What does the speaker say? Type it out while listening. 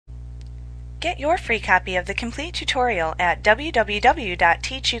Get your free copy of the complete tutorial at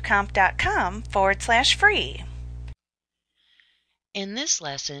www.teachucomp.com/free. In this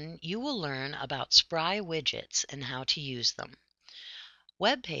lesson, you will learn about Spry widgets and how to use them.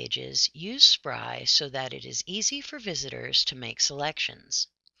 Web pages use Spry so that it is easy for visitors to make selections.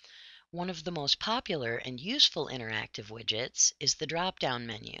 One of the most popular and useful interactive widgets is the drop-down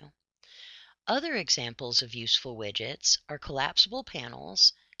menu. Other examples of useful widgets are collapsible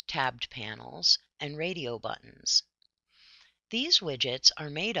panels, tabbed panels, and radio buttons. These widgets are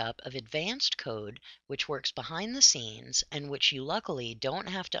made up of advanced code which works behind the scenes and which you luckily don't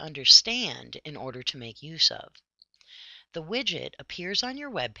have to understand in order to make use of. The widget appears on your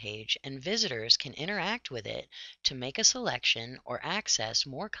web page and visitors can interact with it to make a selection or access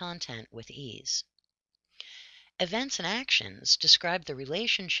more content with ease. Events and actions describe the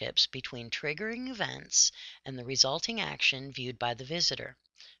relationships between triggering events and the resulting action viewed by the visitor.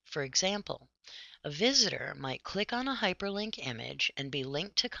 For example, a visitor might click on a hyperlink image and be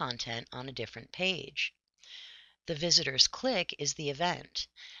linked to content on a different page. The visitor's click is the event,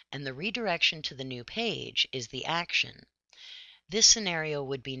 and the redirection to the new page is the action. This scenario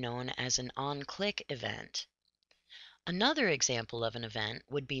would be known as an on-click event. Another example of an event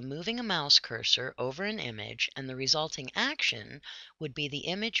would be moving a mouse cursor over an image, and the resulting action would be the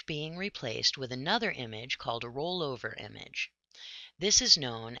image being replaced with another image called a rollover image. This is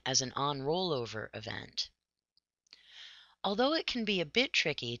known as an on-rollover event. Although it can be a bit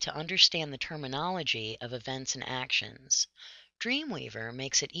tricky to understand the terminology of events and actions, Dreamweaver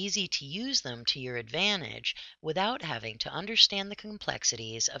makes it easy to use them to your advantage without having to understand the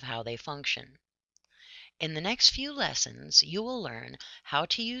complexities of how they function. In the next few lessons, you will learn how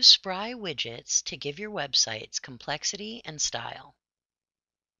to use Spry widgets to give your websites complexity and style.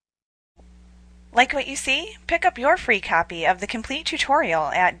 Like what you see? Pick up your free copy of the complete tutorial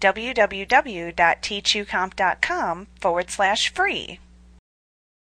at www.teachucomp.com/free.